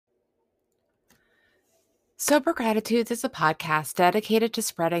Sober Gratitudes is a podcast dedicated to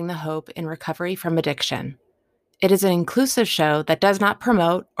spreading the hope in recovery from addiction. It is an inclusive show that does not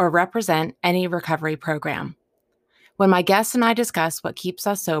promote or represent any recovery program. When my guests and I discuss what keeps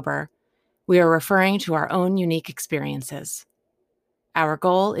us sober, we are referring to our own unique experiences. Our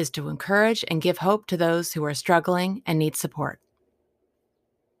goal is to encourage and give hope to those who are struggling and need support.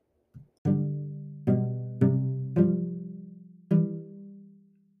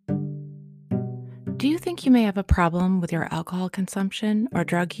 Do you think you may have a problem with your alcohol consumption or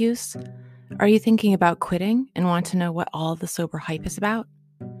drug use? Are you thinking about quitting and want to know what all the sober hype is about?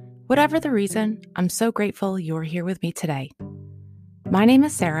 Whatever the reason, I'm so grateful you're here with me today. My name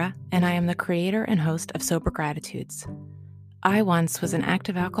is Sarah, and I am the creator and host of Sober Gratitudes. I once was an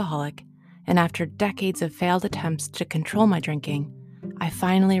active alcoholic, and after decades of failed attempts to control my drinking, I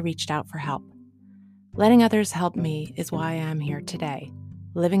finally reached out for help. Letting others help me is why I am here today,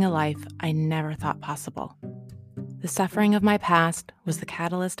 living a life I never thought possible. The suffering of my past was the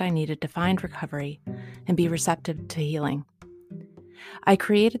catalyst I needed to find recovery and be receptive to healing. I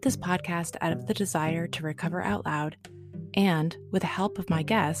created this podcast out of the desire to recover out loud and, with the help of my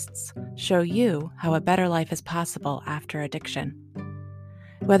guests, show you how a better life is possible after addiction.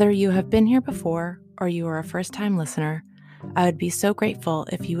 Whether you have been here before or you are a first-time listener, I would be so grateful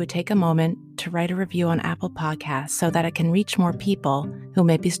if you would take a moment to write a review on Apple Podcasts so that it can reach more people who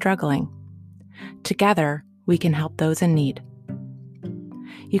may be struggling. Together, we can help those in need.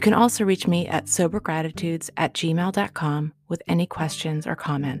 You can also reach me at sobergratitudes@gmail.com with any questions or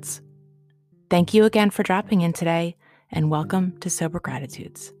comments. Thank you again for dropping in today, and welcome to Sober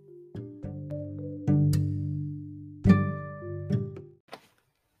Gratitudes.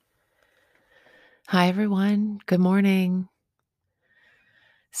 Hi, everyone. Good morning.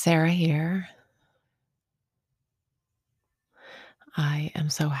 Sarah here. I am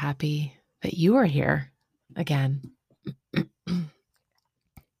so happy that you are here again.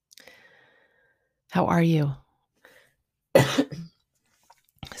 How are you?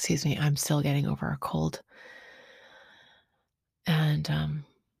 Excuse me, I'm still getting over a cold. And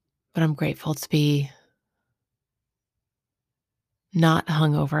but I'm grateful to be not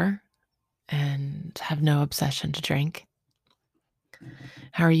hungover and have no obsession to drink.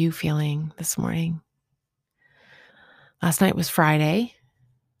 How are you feeling this morning? Last night was Friday.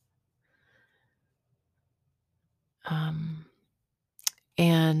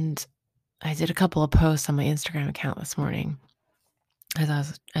 And I did a couple of posts on my Instagram account this morning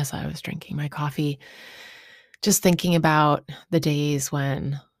as I was drinking my coffee, just thinking about the days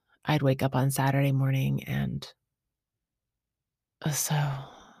when I'd wake up on Saturday morning and so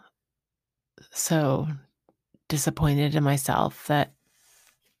disappointed in myself that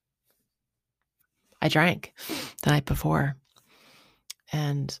I drank the night before.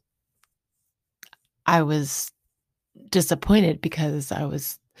 And I was disappointed because I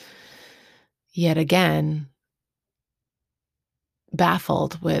was yet again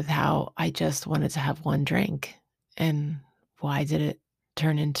baffled with how I just wanted to have one drink. And why did it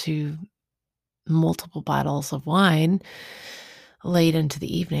turn into multiple bottles of wine late into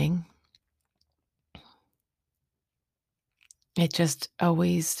the evening? It just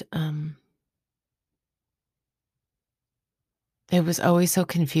always, it was always so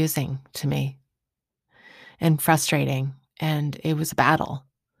confusing to me and frustrating. And it was a battle.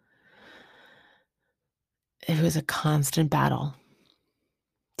 It was a constant battle.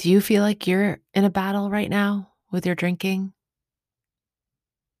 Do you feel like you're in a battle right now with your drinking?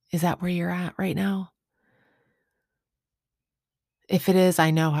 Is that where you're at right now? If it is,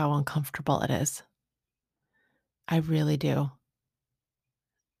 I know how uncomfortable it is. I really do.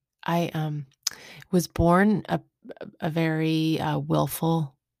 I was born a very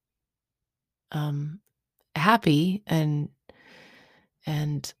willful, happy and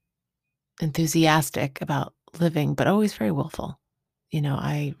enthusiastic about living, but always very willful.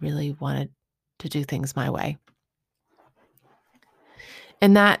 I really wanted to do things my way.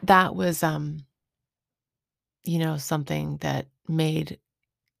 And that was something that made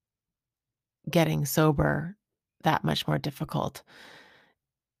getting sober that much more difficult,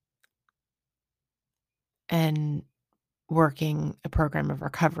 and working a program of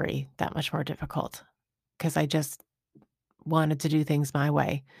recovery that much more difficult, because I just wanted to do things my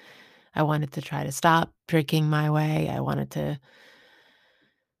way. I wanted to try to stop drinking my way. I wanted to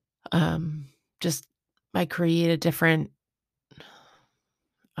just I created different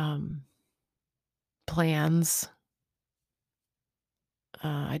plans.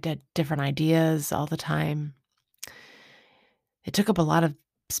 I did different ideas all the time. It took up a lot of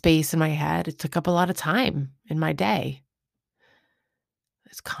space in my head. It took up a lot of time in my day.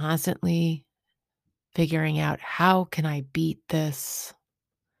 It's constantly figuring out how can I beat this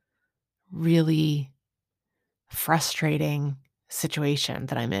really frustrating situation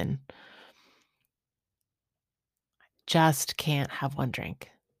that I'm in. Just can't have one drink.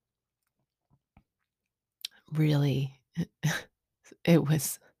 Really, it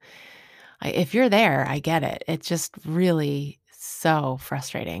was if you're there, I get it. It's just really so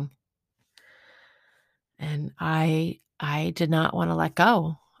frustrating. And I did not want to let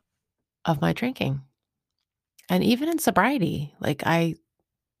go of my drinking. And even in sobriety, like it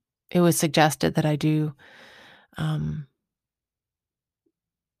was suggested that I do um,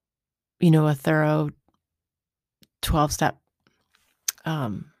 a thorough 12-step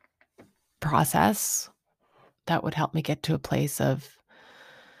um process that would help me get to a place of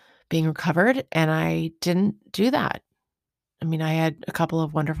being recovered, and I didn't do that. I mean, I had a couple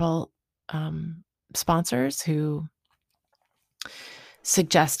of wonderful sponsors who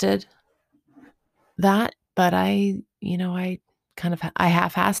suggested that, but I kind of I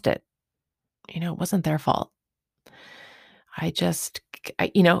half-assed it. It wasn't their fault. I just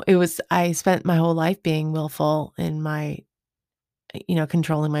it was I spent my whole life being willful in my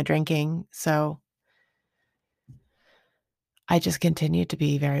controlling my drinking. So I just continued to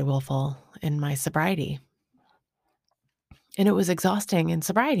be very willful in my sobriety. And it was exhausting in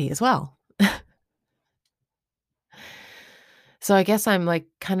sobriety as well. So I guess I'm like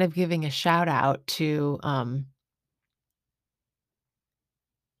kind of giving a shout out to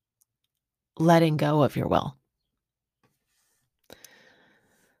letting go of your will.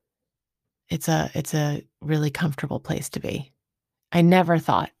 It's a really comfortable place to be. I never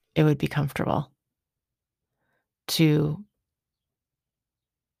thought it would be comfortable to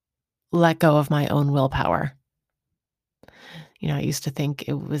let go of my own willpower. I used to think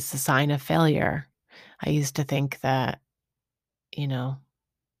it was a sign of failure. I used to think that, you know,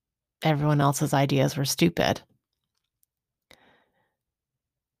 everyone else's ideas were stupid.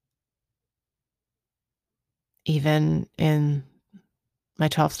 Even in my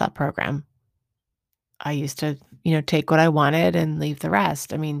 12-step program, I used to, take what I wanted and leave the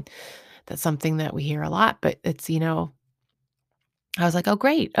rest. I mean, that's something that we hear a lot, but I was like, "Oh,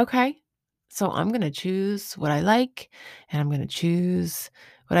 great. Okay. So I'm going to choose what I like and I'm going to choose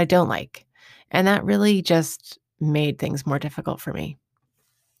what I don't like." And that really just made things more difficult for me.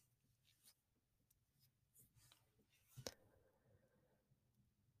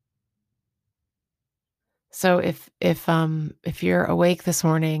 So if you're awake this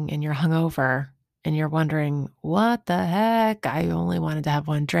morning and you're hungover and you're wondering, "What the heck? I only wanted to have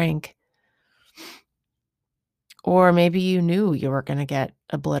one drink." Or maybe you knew you were going to get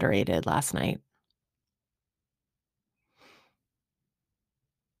obliterated last night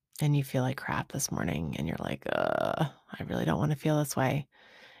and you feel like crap this morning and you're like, I really don't want to feel this way."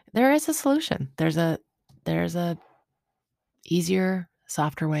 There is a solution. There's a easier,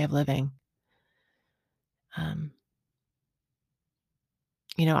 softer way of living. Um,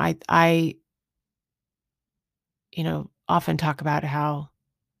 I often talk about how,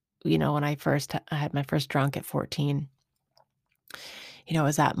 when I had my first drunk at 14, it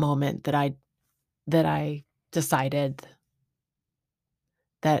was that moment that I decided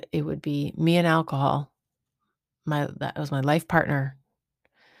that it would be me and alcohol, that was my life partner,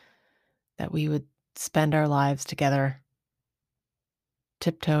 that we would spend our lives together,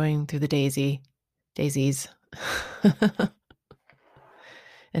 tiptoeing through the daisies,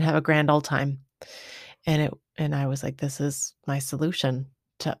 and have a grand old time. And I was like, this is my solution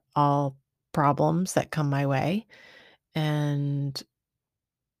to all problems that come my way. And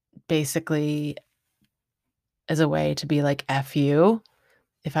basically, as a way to be like, F you,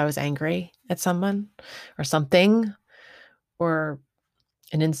 if I was angry at someone or something or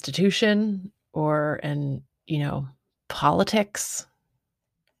an institution or politics,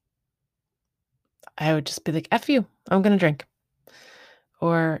 I would just be like, F you, I'm going to drink.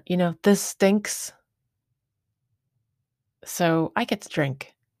 Or, this stinks. So I get to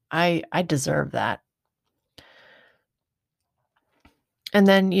drink. I deserve that. And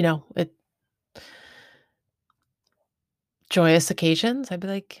then, it joyous occasions, I'd be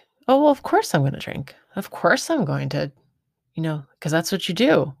like, "Oh, well, of course I'm gonna drink. Of course I'm going to, because that's what you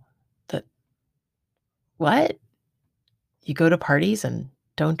do." That what? You go to parties and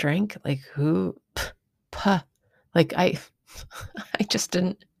don't drink? Like, who puh. Like, I just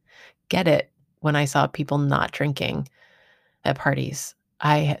didn't get it when I saw people not drinking at parties.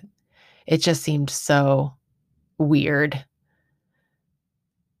 It just seemed so weird.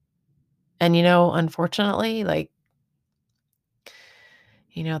 And, unfortunately, like,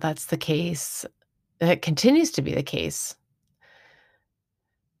 that's the case. It continues to be the case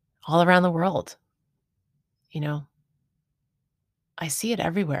all around the world. you know, I see it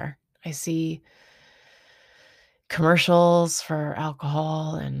everywhere. I see commercials for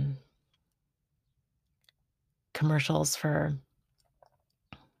alcohol and commercials for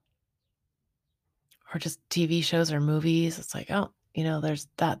or just TV shows or movies. It's like, oh, there's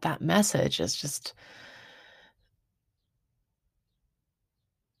that message is just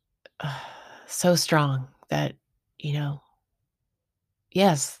uh, so strong that, you know,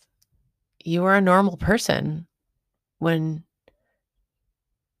 yes, you are a normal person when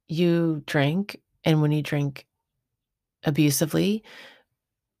you drink and when you drink abusively,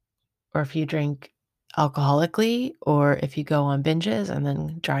 or if you drink alcoholically, or if you go on binges and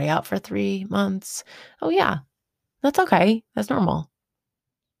then dry out for 3 months. Oh, yeah, that's okay. That's normal.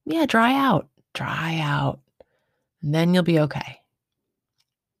 Yeah, dry out, and then you'll be okay.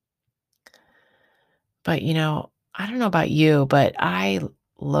 But, I don't know about you, but I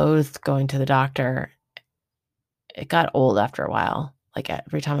loathed going to the doctor. It got old after a while. Like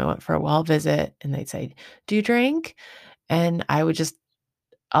every time I went for a well visit and they'd say, "Do you drink?" And I would just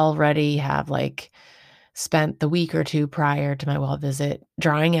already have like spent the week or 2 prior to my well visit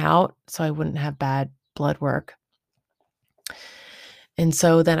drying out so I wouldn't have bad blood work. And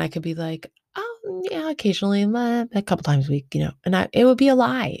so then I could be like, "Oh, yeah, occasionally, a couple times a week," and it would be a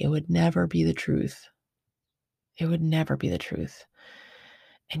lie. It would never be the truth. It would never be the truth.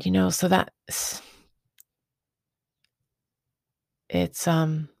 And, so it's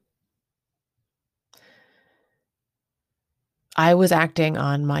I was acting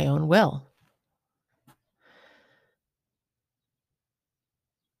on my own will,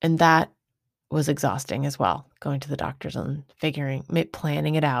 and that was exhausting as well, going to the doctors and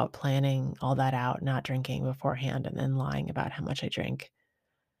planning it out, planning all that out, not drinking beforehand, and then lying about how much I drink.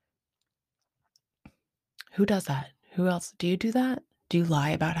 Who does that? Who else? Do you do that? Do you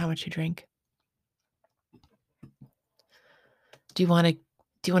lie about how much you drink? Do you wanna do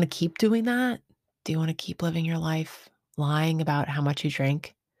you wanna keep doing that? Do you wanna keep living your life lying about how much you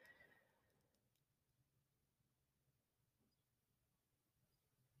drink?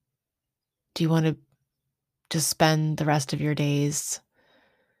 Do you wanna just spend the rest of your days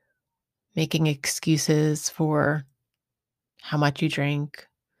making excuses for how much you drink,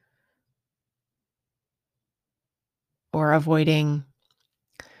 or avoiding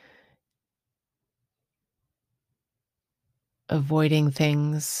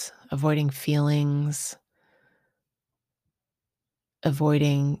things, avoiding feelings,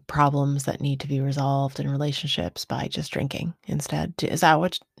 avoiding problems that need to be resolved in relationships by just drinking instead? Is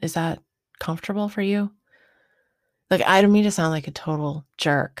that comfortable for you? Like, I don't mean to sound like a total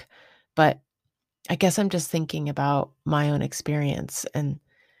jerk, but I guess I'm just thinking about my own experience and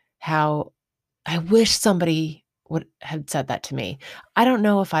how I wish somebody would had said that to me. I don't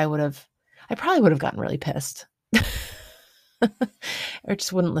know if I probably would have gotten really pissed. Or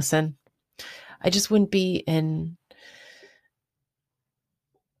just wouldn't listen. I just wouldn't be in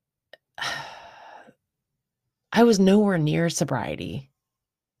I was nowhere near sobriety.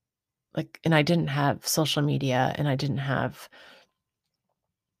 Like, and I didn't have social media, and I didn't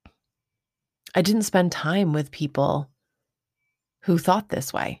spend time with people who thought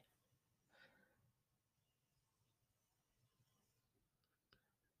this way.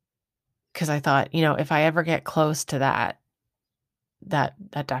 Because I thought, if I ever get close to that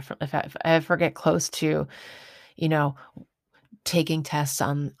definitely, if I ever get close to, you know, taking tests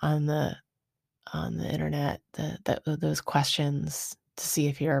on the internet, those questions to see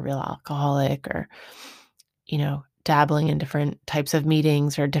if you're a real alcoholic, or, dabbling in different types of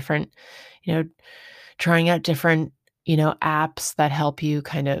meetings, or different, you know, trying out different, apps that help you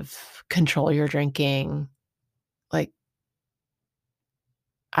kind of control your drinking. Like,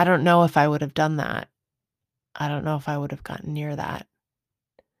 I don't know if I would have done that. I don't know if I would have gotten near that.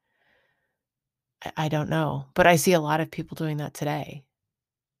 I don't know, but I see a lot of people doing that today,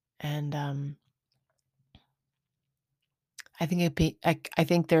 and I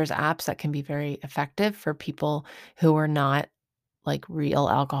think there's apps that can be very effective for people who are not like real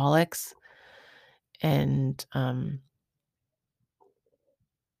alcoholics, and I,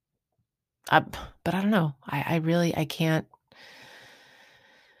 but I don't know. I really I can't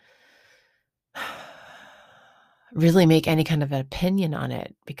really make any kind of an opinion on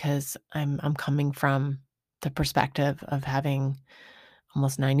it, because I'm coming from the perspective of having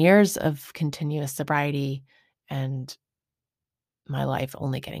almost 9 years of continuous sobriety, and my life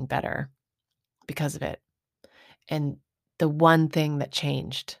only getting better because of it. And the one thing that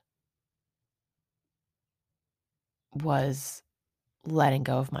changed was letting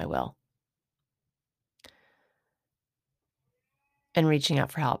go of my will and reaching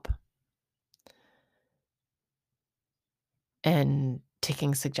out for help. and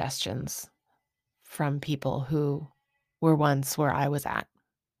taking suggestions from people who were once where I was at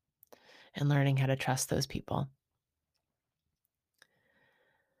and learning how to trust those people.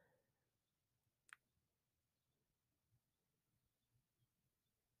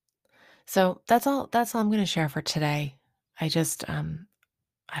 So that's all I'm going to share for today. I just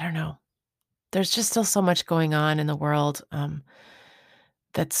I don't know. There's just still so much going on in the world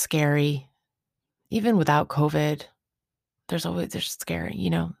that's scary. Even without COVID, there's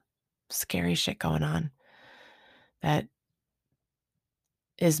scary, scary shit going on that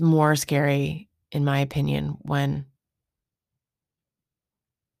is more scary, in my opinion, when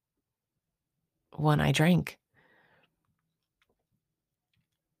I drink,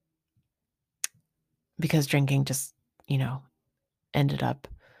 because drinking just, ended up,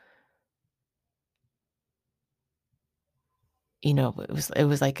 it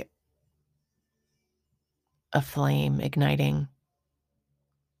was like a flame igniting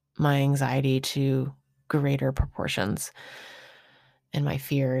my anxiety to greater proportions and my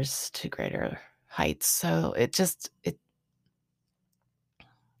fears to greater heights. So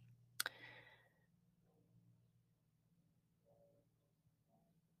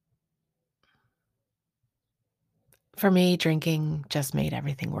for me, drinking just made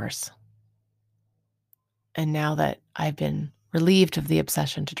everything worse. And now that I've been relieved of the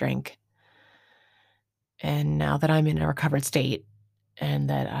obsession to drink, and now that I'm in a recovered state and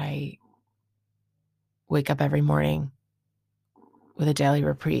that I wake up every morning with a daily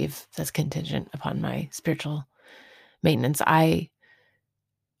reprieve that's contingent upon my spiritual maintenance, I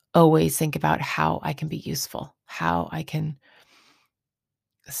always think about how I can be useful, how I can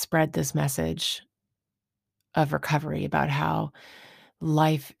spread this message of recovery about how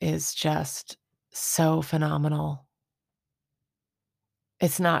life is just so phenomenal.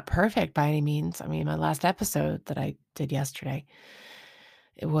 It's not perfect by any means. I mean, my last episode that I did yesterday,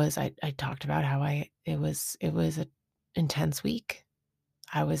 I talked about how it was an intense week.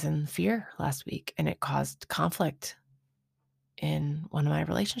 I was in fear last week and it caused conflict in one of my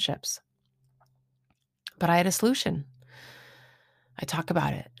relationships. But I had a solution. I talk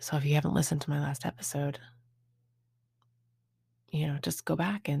about it. So if you haven't listened to my last episode, just go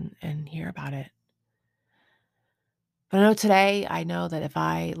back and hear about it. But I know that if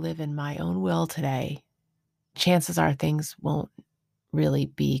I live in my own will today, chances are things won't really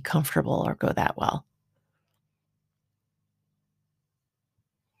be comfortable or go that well.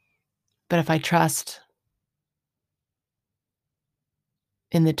 But if I trust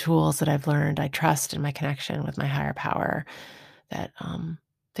in the tools that I've learned, I trust in my connection with my higher power, that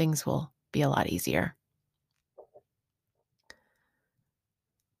things will be a lot easier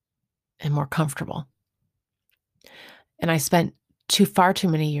and more comfortable. And I spent far too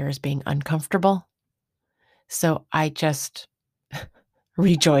many years being uncomfortable. So I just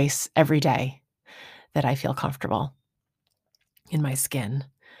rejoice every day that I feel comfortable in my skin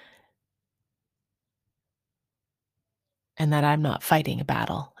and that I'm not fighting a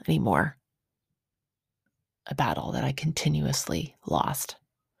battle anymore, a battle that I continuously lost.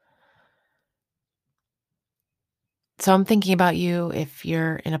 So I'm thinking about you if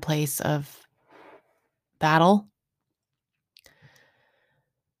you're in a place of battle.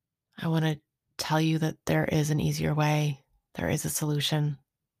 I want to tell you that there is an easier way. There is a solution.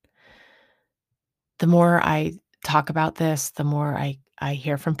 The more I talk about this, the more I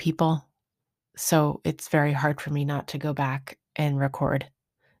hear from people. So it's very hard for me not to go back and record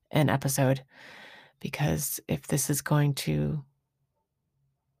an episode, because if this is going to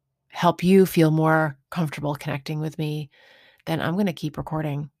help you feel more comfortable connecting with me, then I'm going to keep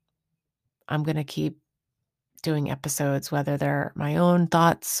recording. I'm going to keep doing episodes, whether they're my own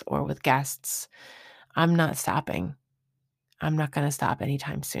thoughts or with guests. I'm not stopping. I'm not going to stop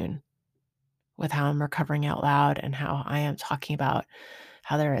anytime soon with how I'm recovering out loud and how I am talking about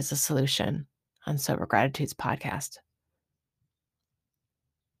how there is a solution on Sober Gratitudes podcast.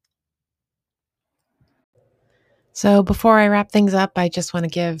 So before I wrap things up, I just want to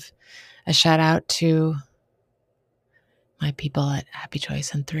give a shout out to my people at Happy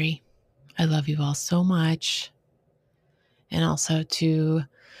Choice and 3. I love you all so much. And also to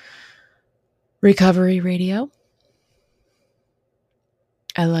Recovery Radio.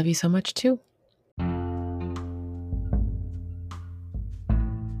 I love you so much too.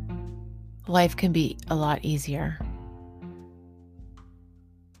 Life can be a lot easier.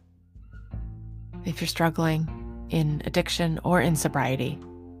 If you're struggling in addiction or in sobriety,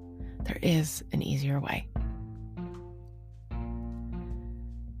 there is an easier way.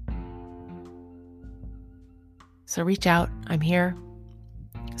 So reach out. I'm here.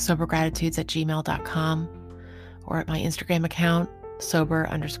 sobergratitudes@gmail.com or at my Instagram account,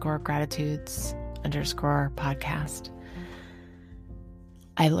 sober_gratitudes_podcast.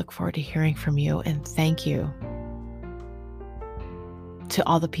 I look forward to hearing from you, and thank you to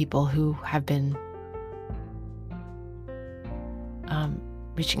all the people who have been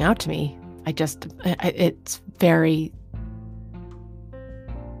reaching out to me. It's very,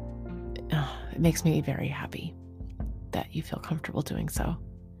 it makes me very happy that you feel comfortable doing so.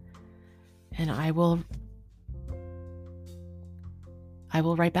 And I will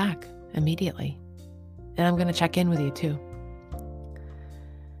write back immediately. And I'm going to check in with you too.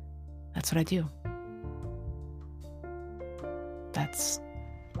 That's what I do. That's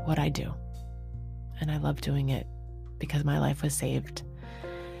what I do. And I love doing it because my life was saved.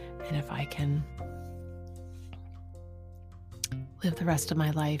 And if I can live the rest of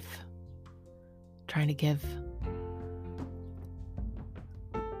my life trying to give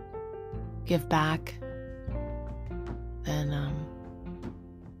back, then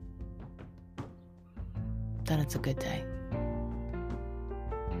it's a good day.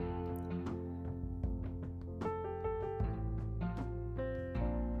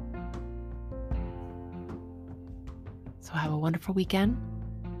 So have a wonderful weekend.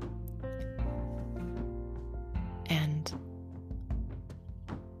 And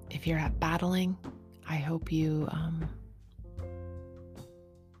if you're at battling, I hope you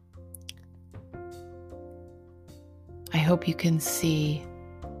can see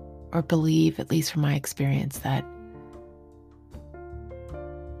or believe, at least from my experience, that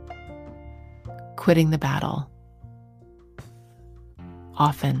quitting the battle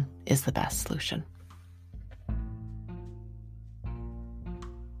often is the best solution.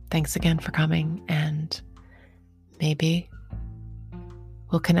 Thanks again for coming, and maybe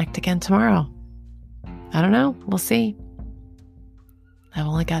we'll connect again tomorrow. I don't know. We'll see. I've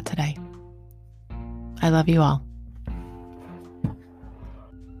only got today. I love you all.